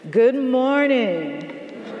Good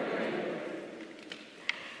morning.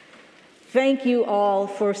 Thank you all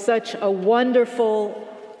for such a wonderful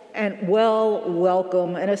and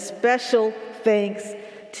welcome, and a special thanks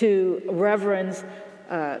to Reverends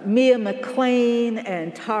Mia McLean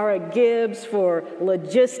and Tara Gibbs for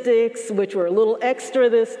logistics, which were a little extra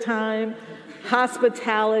this time,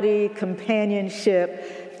 hospitality,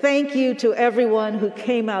 companionship. Thank you to everyone who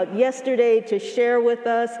came out yesterday to share with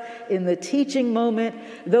us in the teaching moment,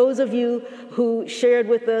 those of you who shared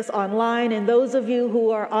with us online, and those of you who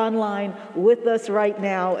are online with us right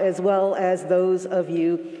now, as well as those of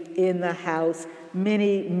you in the house.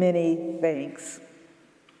 Many, many thanks.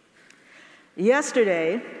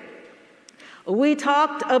 Yesterday, we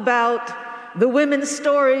talked about the women's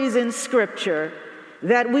stories in Scripture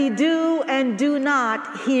that we do and do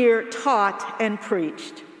not hear taught and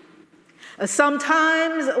preached.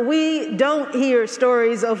 Sometimes we don't hear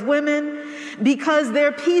stories of women because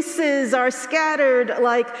their pieces are scattered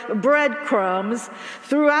like breadcrumbs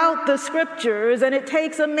throughout the Scriptures, and it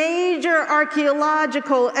takes a major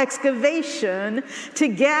archaeological excavation to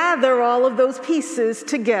gather all of those pieces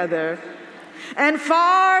together. And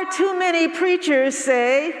far too many preachers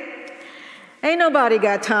say, ain't nobody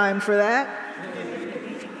got time for that.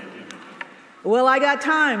 Well, I got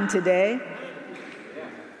time today.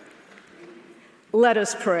 Let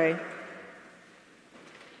us pray.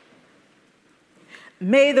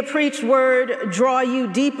 May the preached word draw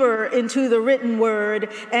you deeper into the written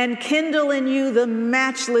word and kindle in you the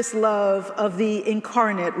matchless love of the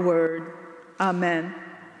incarnate word. Amen.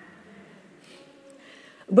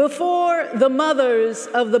 Before the mothers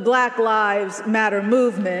of the Black Lives Matter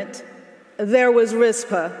movement, there was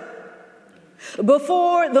Rizpah.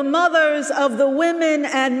 Before the mothers of the women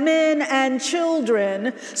and men and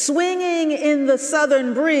children swinging in the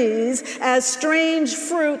southern breeze as strange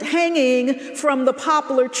fruit hanging from the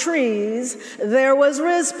poplar trees, there was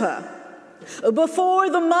Rizpah.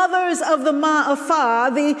 Before the mothers of the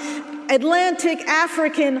Ma'afah, the Atlantic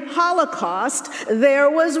African Holocaust, there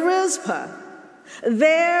was Rizpah.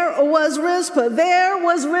 There was Rizpah. There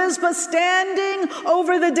was Rizpah standing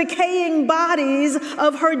over the decaying bodies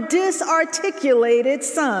of her disarticulated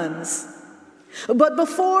sons. But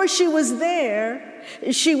before she was there,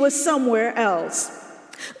 she was somewhere else.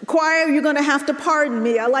 Choir, you're going to have to pardon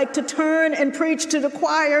me. I like to turn and preach to the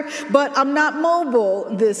choir, but I'm not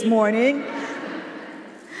mobile this morning.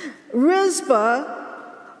 Rizpah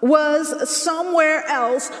was somewhere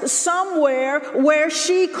else, somewhere where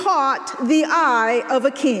she caught the eye of a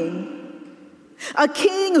king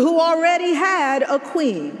who already had a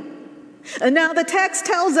queen. And now the text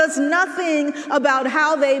tells us nothing about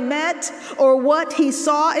how they met or what he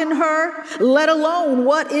saw in her, let alone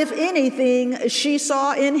what, if anything, she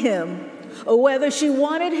saw in him, or whether she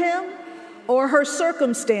wanted him or her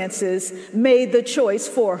circumstances made the choice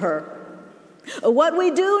for her. What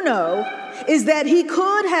we do know is that he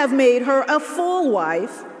could have made her a full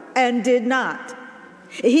wife and did not.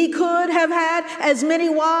 He could have had as many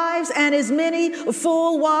wives and as many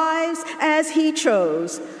full wives as he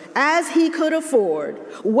chose, as he could afford,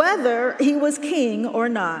 whether he was king or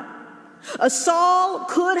not. Saul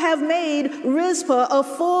could have made Rizpah a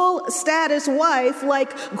full status wife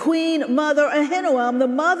like Queen Mother Ahinoam, the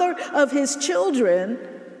mother of his children.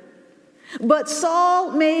 But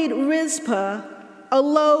Saul made Rizpah a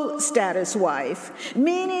low-status wife,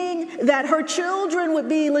 meaning that her children would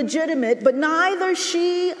be legitimate, but neither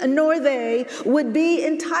she nor they would be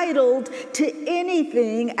entitled to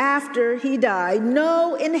anything after he died.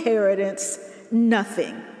 No inheritance,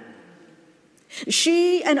 nothing.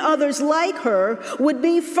 She and others like her would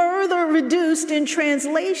be further reduced in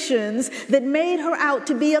translations that made her out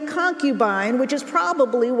to be a concubine, which is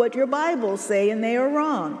probably what your Bibles say, and they are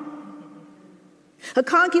wrong. A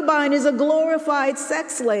concubine is a glorified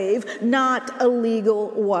sex slave, not a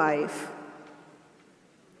legal wife.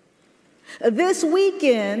 This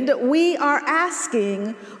weekend, we are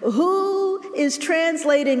asking who is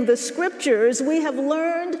translating the scriptures we have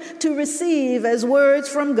learned to receive as words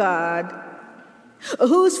from God,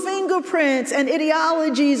 whose fingerprints and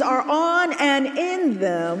ideologies are on and in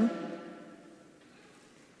them.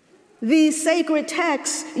 These sacred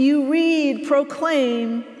texts you read,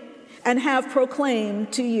 proclaim, and have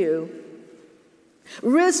proclaimed to you.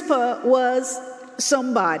 Rizpah was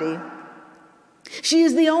somebody. She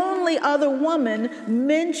is the only other woman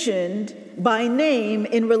mentioned by name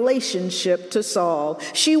in relationship to Saul.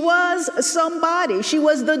 She was somebody. She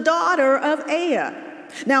was the daughter of Aiah.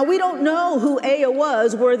 Now, we don't know who Aiah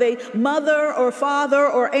was. Were they mother or father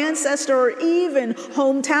or ancestor or even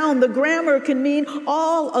hometown? The grammar can mean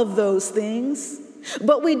all of those things.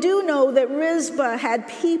 But we do know that Rizpah had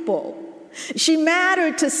people. She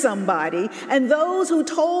mattered to somebody, and those who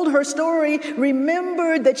told her story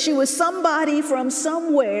remembered that she was somebody from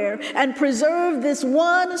somewhere and preserved this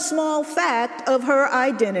one small fact of her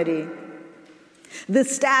identity. The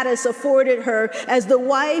status afforded her as the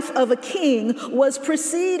wife of a king was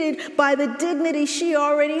preceded by the dignity she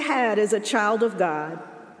already had as a child of God,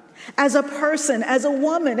 as a person, as a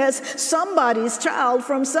woman, as somebody's child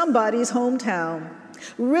from somebody's hometown.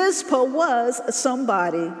 Rizpah was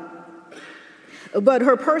somebody. But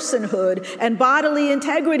her personhood and bodily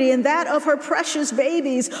integrity and that of her precious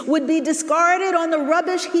babies would be discarded on the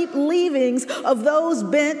rubbish heap leavings of those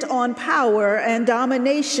bent on power and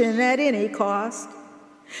domination at any cost.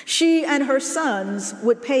 She and her sons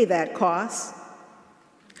would pay that cost.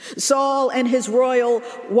 Saul and his royal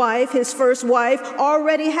wife, his first wife,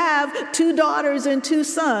 already have 2 daughters and 2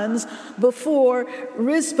 sons before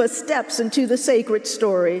Rizpah steps into the sacred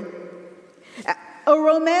story. A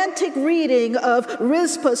romantic reading of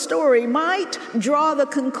Rizpah's story might draw the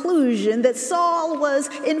conclusion that Saul was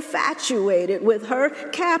infatuated with her,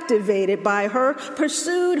 captivated by her,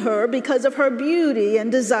 pursued her because of her beauty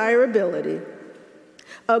and desirability.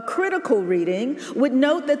 A critical reading would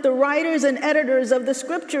note that the writers and editors of the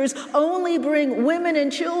scriptures only bring women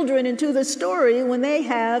and children into the story when they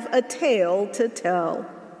have a tale to tell.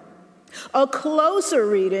 A closer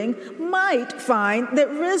reading might find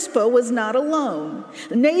that Rizpah was not alone.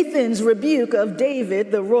 Nathan's rebuke of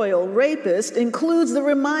David, the royal rapist, includes the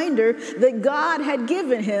reminder that God had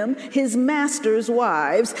given him his master's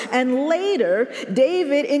wives, and later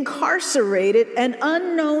David incarcerated an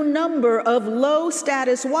unknown number of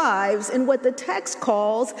low-status wives in what the text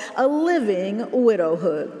calls a living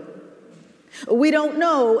widowhood. We don't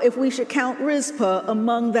know if we should count Rizpah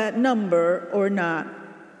among that number or not.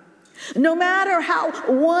 No matter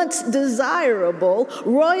how once desirable,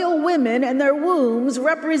 royal women and their wombs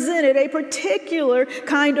represented a particular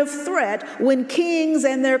kind of threat when kings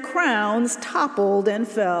and their crowns toppled and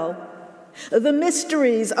fell. The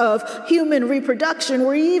mysteries of human reproduction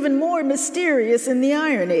were even more mysterious in the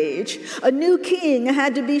Iron Age. A new king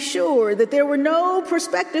had to be sure that there were no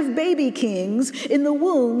prospective baby kings in the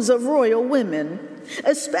wombs of royal women,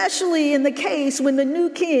 especially in the case when the new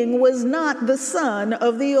king was not the son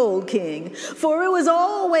of the old king. For it was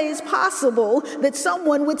always possible that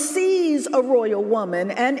someone would seize a royal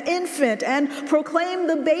woman, an infant, and proclaim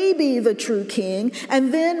the baby the true king,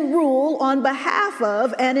 and then rule on behalf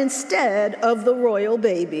of and instead of the royal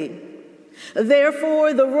baby.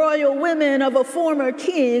 Therefore, the royal women of a former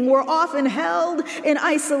king were often held in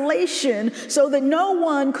isolation so that no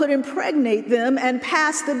one could impregnate them and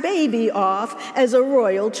pass the baby off as a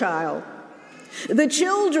royal child. The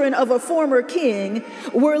children of a former king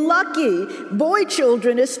were lucky, boy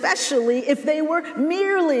children especially, if they were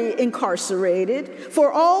merely incarcerated,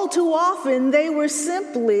 for all too often they were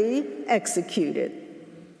simply executed.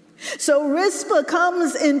 So Rizpah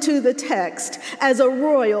comes into the text as a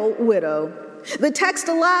royal widow. The text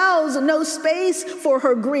allows no space for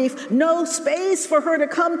her grief, no space for her to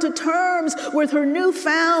come to terms with her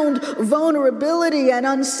newfound vulnerability and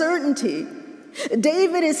uncertainty.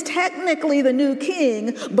 David is technically the new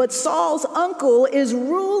king, but Saul's uncle is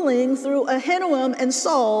ruling through Ahinoam and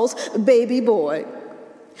Saul's baby boy.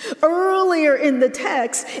 Earlier in the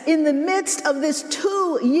text, in the midst of this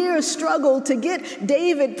 2-year struggle to get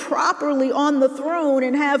David properly on the throne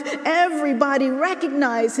and have everybody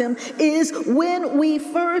recognize him, is when we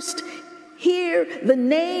first hear the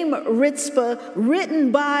name Rizpah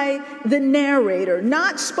written by the narrator,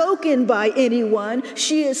 not spoken by anyone.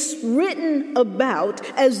 She is written about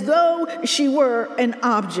as though she were an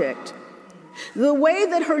object. The way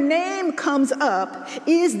that her name comes up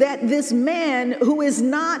is that this man who is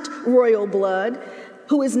not royal blood,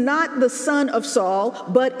 who is not the son of Saul,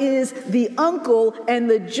 but is the uncle and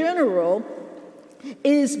the general,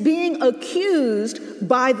 is being accused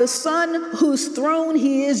by the son whose throne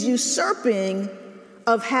he is usurping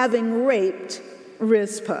of having raped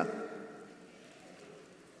Rizpah.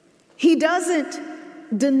 He doesn't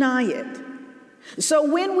deny it.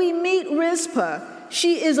 So when we meet Rizpah,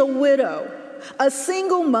 she is a widow, a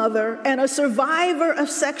single mother, and a survivor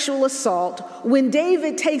of sexual assault when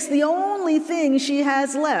David takes the only thing she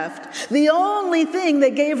has left, the only thing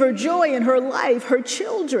that gave her joy in her life, her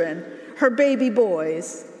children, her baby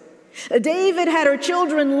boys. David had her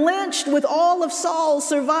children lynched with all of Saul's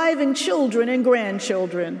surviving children and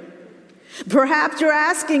grandchildren. Perhaps you're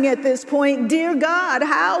asking at this point, dear God,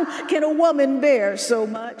 how can a woman bear so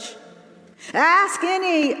much? Ask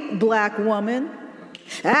any black woman.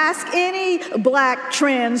 Ask any black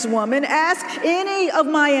trans woman, ask any of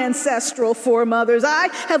my ancestral foremothers. I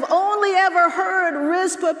have only ever heard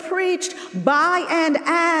Rizpah preached by and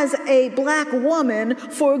as a black woman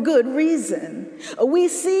for good reason. We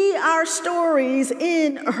see our stories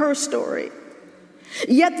in her story.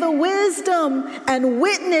 Yet the wisdom and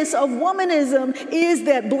witness of womanism is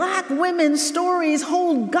that black women's stories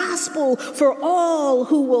hold gospel for all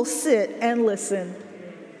who will sit and listen.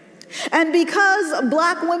 And because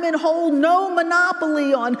black women hold no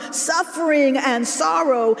monopoly on suffering and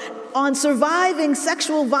sorrow, on surviving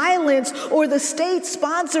sexual violence or the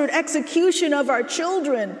state-sponsored execution of our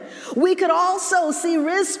children, we could also see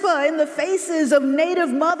Rizpah in the faces of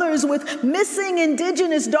Native mothers with missing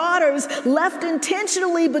indigenous daughters left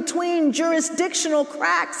intentionally between jurisdictional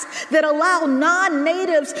cracks that allow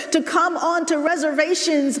non-natives to come onto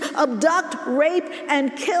reservations, abduct, rape,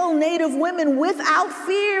 and kill Native women without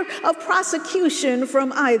fear of prosecution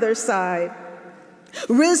from either side.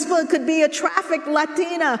 Rizpah could be a trafficked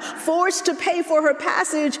Latina forced to pay for her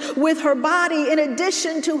passage with her body in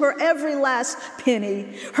addition to her every last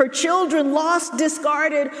penny. Her children lost,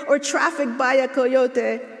 discarded, or trafficked by a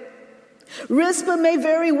coyote. Rizpah may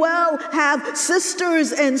very well have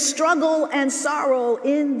sisters in struggle and sorrow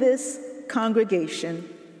in this congregation.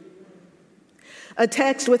 A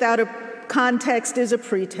text without a context is a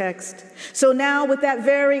pretext. So now, with that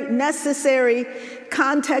very necessary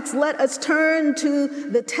context, let us turn to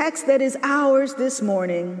the text that is ours this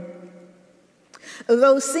morning.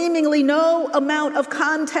 Though seemingly no amount of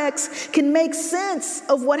context can make sense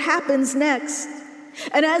of what happens next.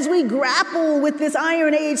 And as we grapple with this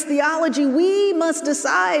Iron Age theology, we must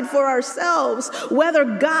decide for ourselves whether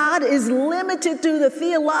God is limited to the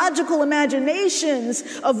theological imaginations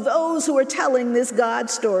of those who are telling this God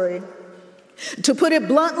story. To put it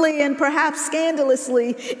bluntly and perhaps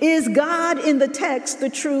scandalously, is God in the text the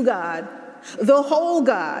true God, the whole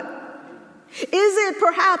God? Is it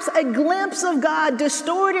perhaps a glimpse of God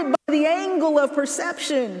distorted by the angle of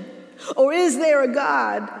perception? Or is there a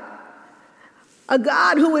God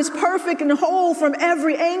who is perfect and whole from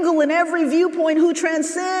every angle and every viewpoint, who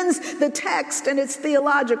transcends the text and its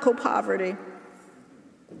theological poverty?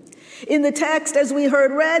 In the text, as we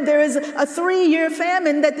heard read, there is a 3-year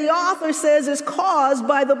famine that the author says is caused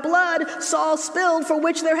by the blood Saul spilled, for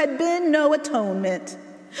which there had been no atonement.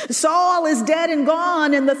 Saul is dead and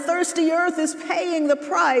gone, and the thirsty earth is paying the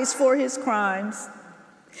price for his crimes.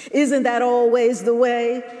 Isn't that always the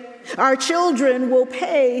way? Our children will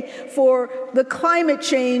pay for the climate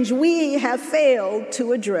change we have failed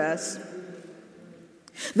to address.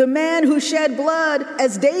 The man who shed blood,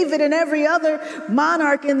 as David and every other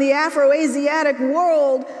monarch in the Afro-Asiatic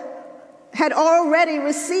world, had already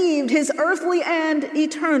received his earthly and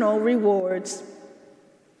eternal rewards.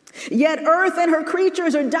 Yet earth and her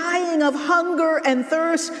creatures are dying of hunger and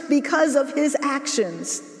thirst because of his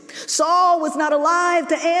actions. Saul was not alive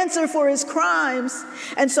to answer for his crimes,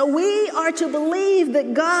 and so we are to believe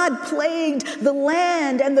that God plagued the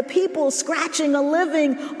land and the people, scratching a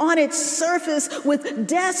living on its surface with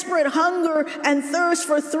desperate hunger and thirst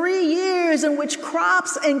for 3 years, in which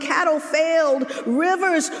crops and cattle failed,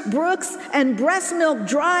 rivers, brooks, and breast milk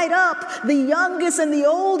dried up. The youngest and the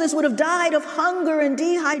oldest would have died of hunger and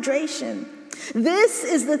dehydration. This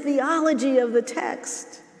is the theology of the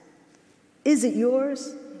text. Is it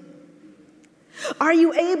yours? Are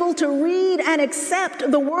you able to read and accept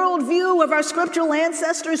the worldview of our scriptural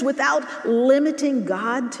ancestors without limiting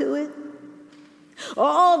God to it?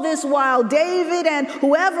 All this while, David and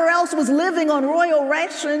whoever else was living on royal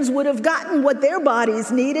rations would have gotten what their bodies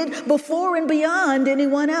needed before and beyond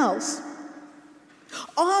anyone else.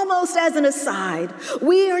 Almost as an aside,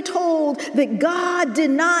 we are told that God did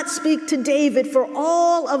not speak to David for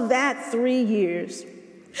all of that 3 years,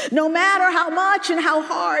 no matter how much and how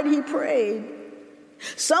hard he prayed.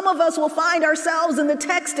 Some of us will find ourselves in the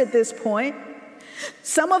text at this point.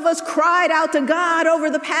 Some of us cried out to God over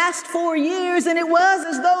the past 4 years, and it was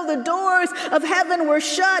as though the doors of heaven were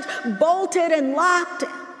shut, bolted, and locked,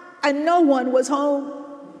 and no one was home.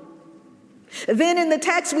 Then in the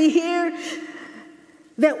text we hear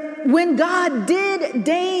that when God did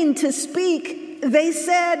deign to speak, they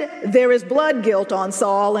said, there is blood guilt on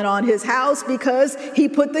Saul and on his house because he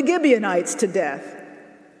put the Gibeonites to death.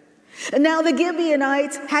 And now the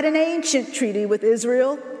Gibeonites had an ancient treaty with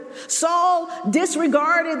Israel. Saul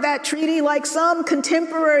disregarded that treaty like some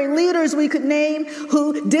contemporary leaders we could name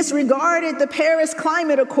who disregarded the Paris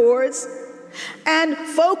Climate Accords and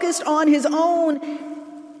focused on his own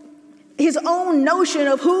his own notion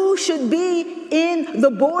of who should be in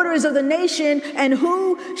the borders of the nation and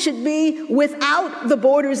who should be without the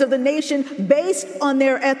borders of the nation based on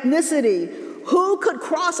their ethnicity. Who could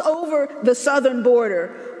cross over the southern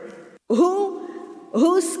border?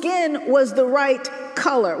 Whose skin was the right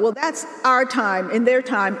color? Well, that's our time. In their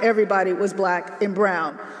time, everybody was black and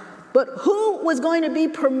brown. But who was going to be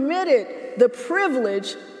permitted the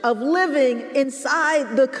privilege of living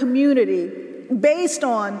inside the community based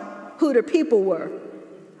on who their people were,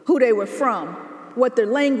 who they were from, what their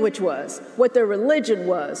language was, what their religion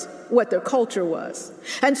was, what their culture was?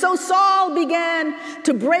 And so Saul began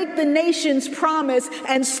to break the nation's promise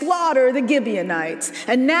and slaughter the Gibeonites.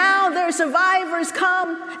 And now their survivors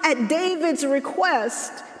come at David's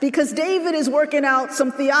request because David is working out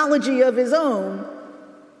some theology of his own.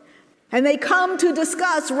 And they come to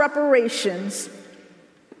discuss reparations.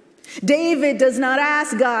 David does not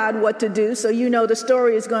ask God what to do, so you know the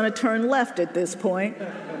story is going to turn left at this point.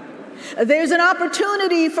 There's an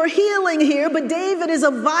opportunity for healing here, but David is a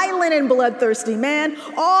violent and bloodthirsty man.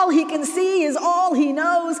 All he can see is all he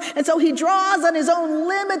knows, and so he draws on his own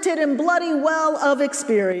limited and bloody well of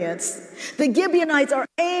experience. The Gibeonites are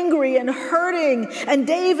angry and hurting, and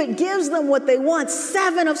David gives them what they want,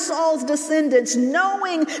 7 of Saul's descendants,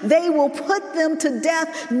 knowing they will put them to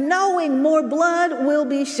death, knowing more blood will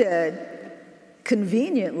be shed.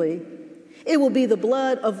 Conveniently, it will be the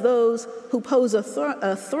blood of those who pose a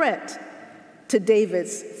threat to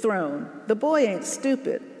David's throne. The boy ain't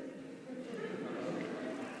stupid.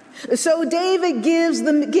 So David gives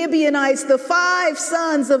the Gibeonites the 5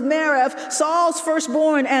 sons of Meriph, Saul's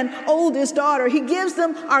firstborn and oldest daughter. He gives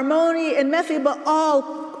them Armoni and Mephibosheth,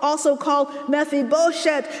 also called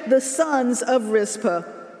Mephibosheth, the sons of Rizpah.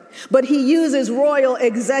 But he uses royal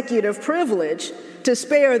executive privilege to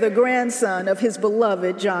spare the grandson of his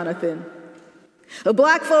beloved Jonathan.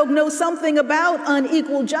 Black folk know something about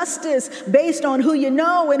unequal justice based on who you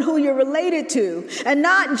know and who you're related to. And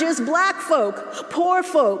not just black folk, poor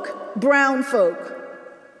folk, brown folk.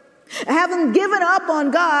 Having given up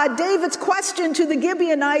on God, David's question to the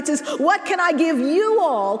Gibeonites is, what can I give you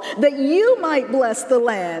all that you might bless the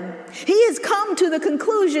land? He has come to the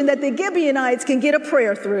conclusion that the Gibeonites can get a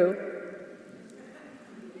prayer through.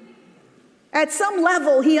 At some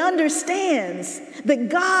level, he understands that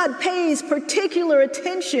God pays particular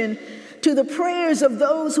attention to the prayers of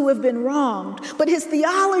those who have been wronged. But his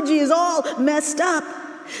theology is all messed up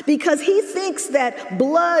because he thinks that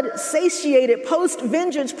blood-satiated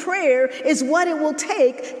post-vengeance prayer is what it will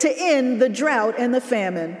take to end the drought and the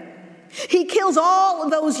famine. He kills all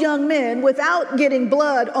of those young men without getting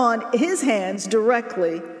blood on his hands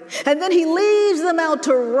directly. And then he leaves them out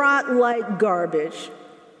to rot like garbage.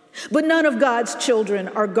 But none of God's children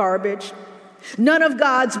are garbage. None of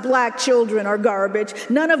God's black children are garbage.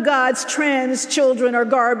 None of God's trans children are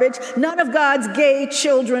garbage. None of God's gay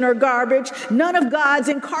children are garbage. None of God's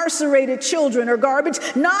incarcerated children are garbage.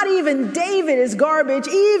 Not even David is garbage,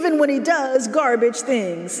 even when he does garbage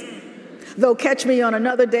things. Though catch me on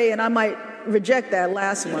another day and I might reject that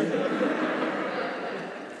last one.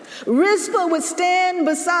 Rizpah would stand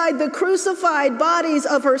beside the crucified bodies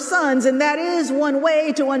of her sons, and that is one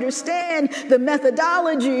way to understand the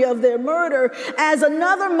methodology of their murder, as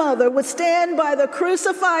another mother would stand by the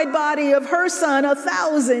crucified body of her son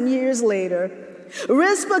 1,000 years later.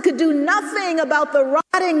 Rizpah could do nothing about the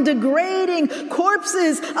rotting, degrading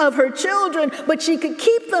corpses of her children, but she could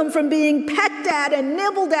keep them from being pecked at and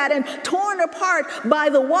nibbled at and torn apart by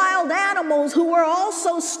the wild animals who were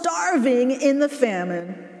also starving in the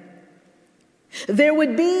famine. There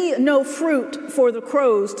would be no fruit for the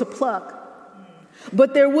crows to pluck,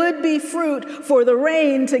 but there would be fruit for the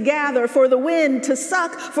rain to gather, for the wind to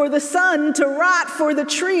suck, for the sun to rot, for the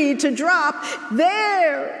tree to drop.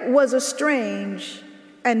 There was a strange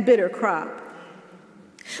and bitter crop.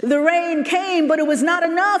 The rain came, but it was not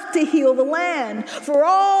enough to heal the land. For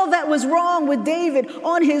all that was wrong with David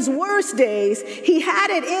on his worst days, he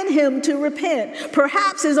had it in him to repent,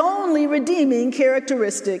 perhaps his only redeeming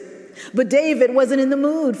characteristic. But David wasn't in the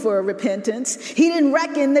mood for a repentance. He didn't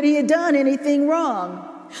reckon that he had done anything wrong.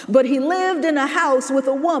 But he lived in a house with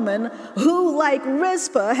a woman who, like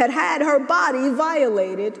Rizpah, had had her body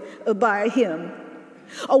violated by him.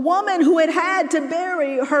 A woman who had to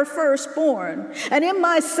bury her firstborn. And in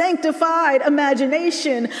my sanctified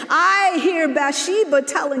imagination, I hear Bathsheba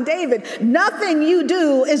telling David, nothing you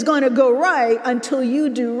do is going to go right until you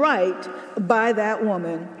do right by that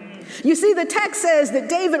woman. You see, the text says that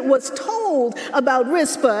David was told about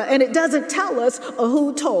Rizpah, and it doesn't tell us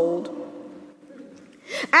who told.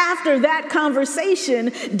 After that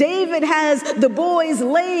conversation, David has the boys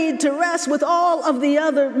laid to rest with all of the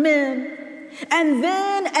other men. and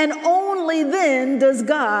then and only then does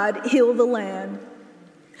God heal the land.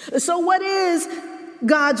 So what is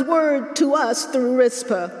God's word to us through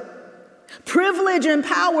Rizpah? Privilege and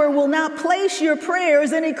power will not place your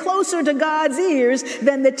prayers any closer to God's ears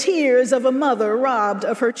than the tears of a mother robbed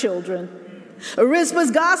of her children.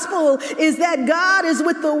 Rizpah's gospel is that God is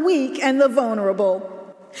with the weak and the vulnerable.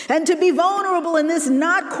 And to be vulnerable in this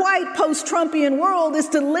not quite post-Trumpian world is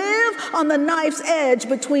to live on the knife's edge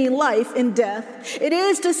between life and death. It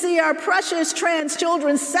is to see our precious trans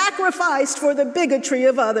children sacrificed for the bigotry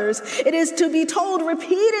of others. It is to be told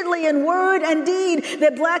repeatedly in word and deed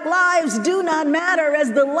that Black lives do not matter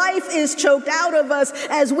as the life is choked out of us,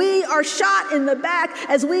 as we are shot in the back,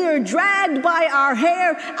 as we are dragged by our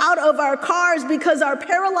hair out of our cars because our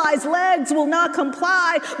paralyzed legs will not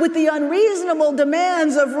comply with the unreasonable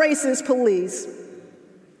demands of racist police.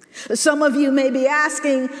 Some of you may be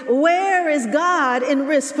asking, where is God in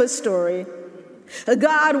Rizpah's story?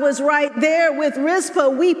 God was right there with Rizpah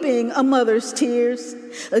weeping a mother's tears.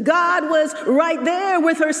 God was right there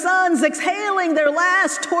with her sons exhaling their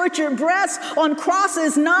last tortured breaths on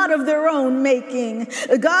crosses not of their own making.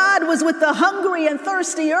 God was with the hungry and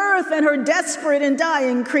thirsty earth and her desperate and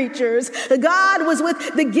dying creatures. God was with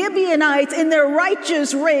the Gibeonites in their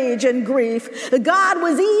righteous rage and grief. God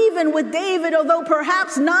was even with David, although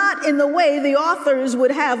perhaps not in the way the authors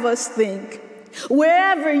would have us think.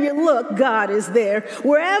 Wherever you look, God is there.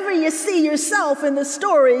 Wherever you see yourself in the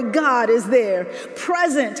story, God is there,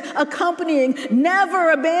 present, accompanying,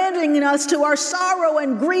 never abandoning us to our sorrow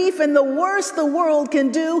and grief and the worst the world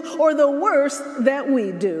can do or the worst that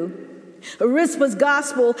we do. Rizpah's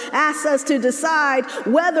gospel asks us to decide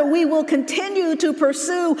whether we will continue to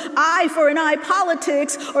pursue eye for an eye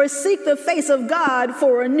politics or seek the face of God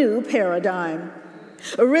for a new paradigm.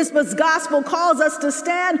 Rizpah's gospel calls us to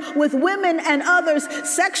stand with women and others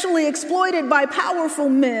sexually exploited by powerful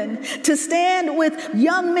men, to stand with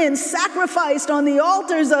young men sacrificed on the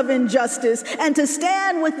altars of injustice, and to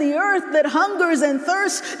stand with the earth that hungers and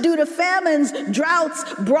thirsts due to famines,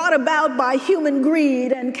 droughts brought about by human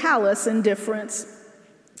greed and callous indifference.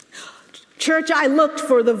 Church, I looked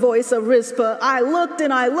for the voice of Rizpah. I looked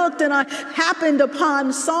and I happened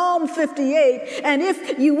upon Psalm 58. And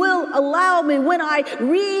if you will allow me, when I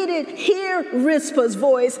read it, hear Rizpah's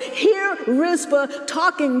voice. Hear Rizpah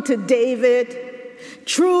talking to David.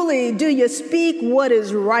 Truly, do you speak what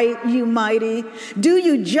is right, you mighty? Do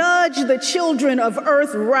you judge the children of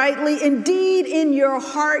earth rightly? Indeed, in your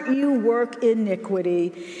heart you work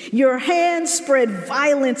iniquity. Your hands spread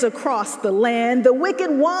violence across the land. The wicked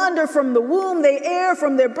wander from the womb. They err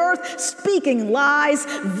from their birth, speaking lies.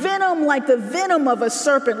 Venom like the venom of a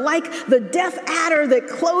serpent, like the deaf adder that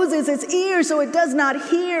closes its ears so it does not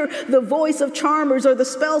hear the voice of charmers or the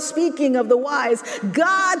spell speaking of the wise.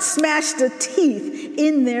 God smashed the teeth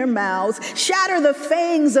in their mouths. Shatter the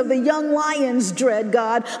fangs of the young lions, dread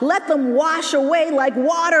God. Let them wash away like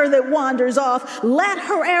water that wanders off. Let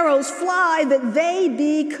her arrows fly that they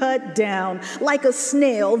be cut down. Like a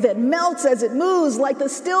snail that melts as it moves. Like the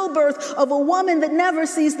stillbirth of a woman that never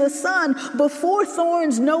sees the sun. Before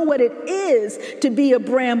thorns know what it is to be a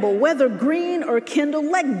bramble, whether green or kindled,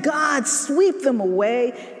 let God sweep them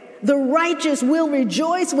away. The righteous will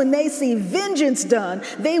rejoice when they see vengeance done.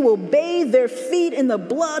 They will bathe their feet in the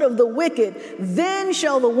blood of the wicked. Then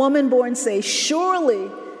shall the woman born say, surely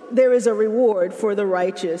there is a reward for the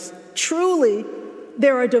righteous. Truly,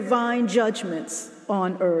 there are divine judgments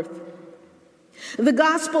on earth. The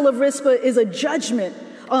gospel of Rizpah is a judgment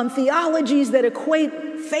on theologies that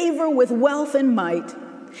equate favor with wealth and might.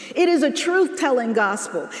 It is a truth-telling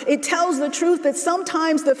gospel. It tells the truth that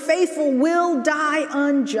sometimes the faithful will die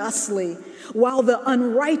unjustly while the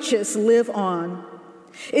unrighteous live on.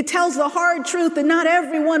 It tells the hard truth that not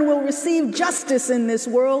everyone will receive justice in this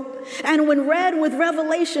world. And when read with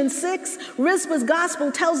Revelation 6, Rizpah's gospel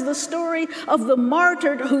tells the story of the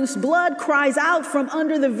martyr whose blood cries out from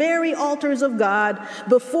under the very altars of God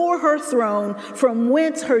before her throne, from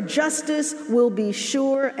whence her justice will be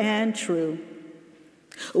sure and true.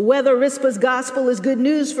 Whether Rizpah's gospel is good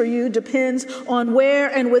news for you depends on where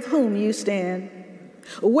and with whom you stand.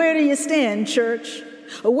 Where do you stand, church?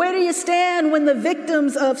 Where do you stand when the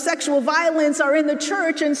victims of sexual violence are in the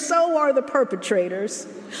church and so are the perpetrators?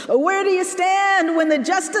 Where do you stand when the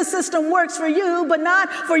justice system works for you but not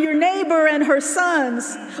for your neighbor and her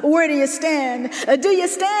sons? Where do you stand? Do you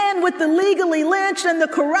stand with the legally lynched and the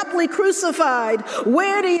corruptly crucified?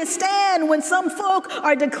 Where do you stand when some folk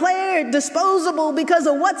are declared disposable because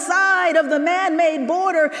of what side of the man-made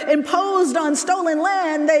border imposed on stolen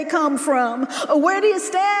land they come from? Where do you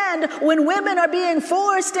stand when women are being forced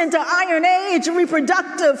forced into Iron Age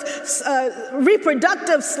reproductive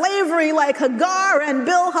slavery like Hagar and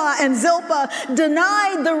Bilhah and Zilpah,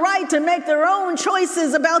 denied the right to make their own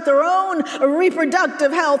choices about their own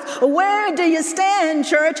reproductive health. Where do you stand,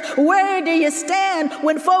 church? Where do you stand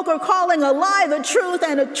when folk are calling a lie the truth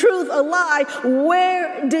and a truth a lie?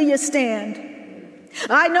 Where do you stand?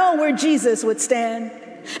 I know where Jesus would stand.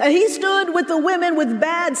 He stood with the women with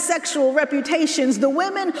bad sexual reputations, the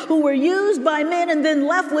women who were used by men and then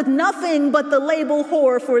left with nothing but the label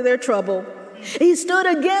whore for their trouble. He stood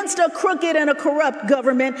against a crooked and a corrupt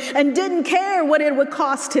government and didn't care what it would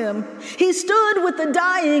cost him. He stood with the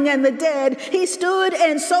dying and the dead. He stood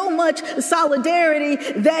in so much solidarity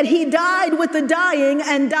that he died with the dying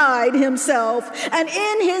and died himself. And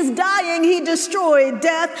in his dying, he destroyed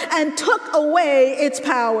death and took away its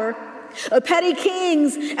power. Petty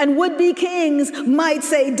kings and would-be kings might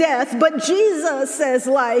say death, but Jesus says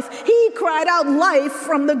life. He cried out life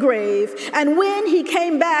from the grave. And when he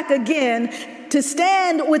came back again to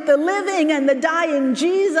stand with the living and the dying,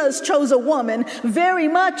 Jesus chose a woman very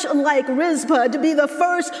much like Rizpah to be the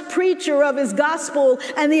first preacher of his gospel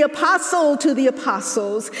and the apostle to the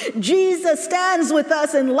apostles. Jesus stands with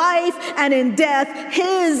us in life and in death,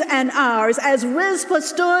 his and ours, as Rizpah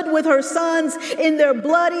stood with her sons in their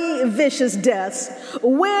bloody, vicious deaths.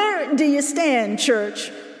 Where do you stand, church?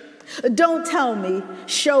 Don't tell me,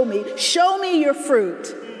 show me. Show me your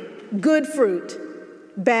fruit. Good fruit,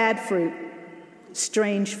 bad fruit,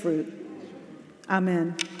 strange fruit.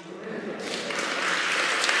 Amen.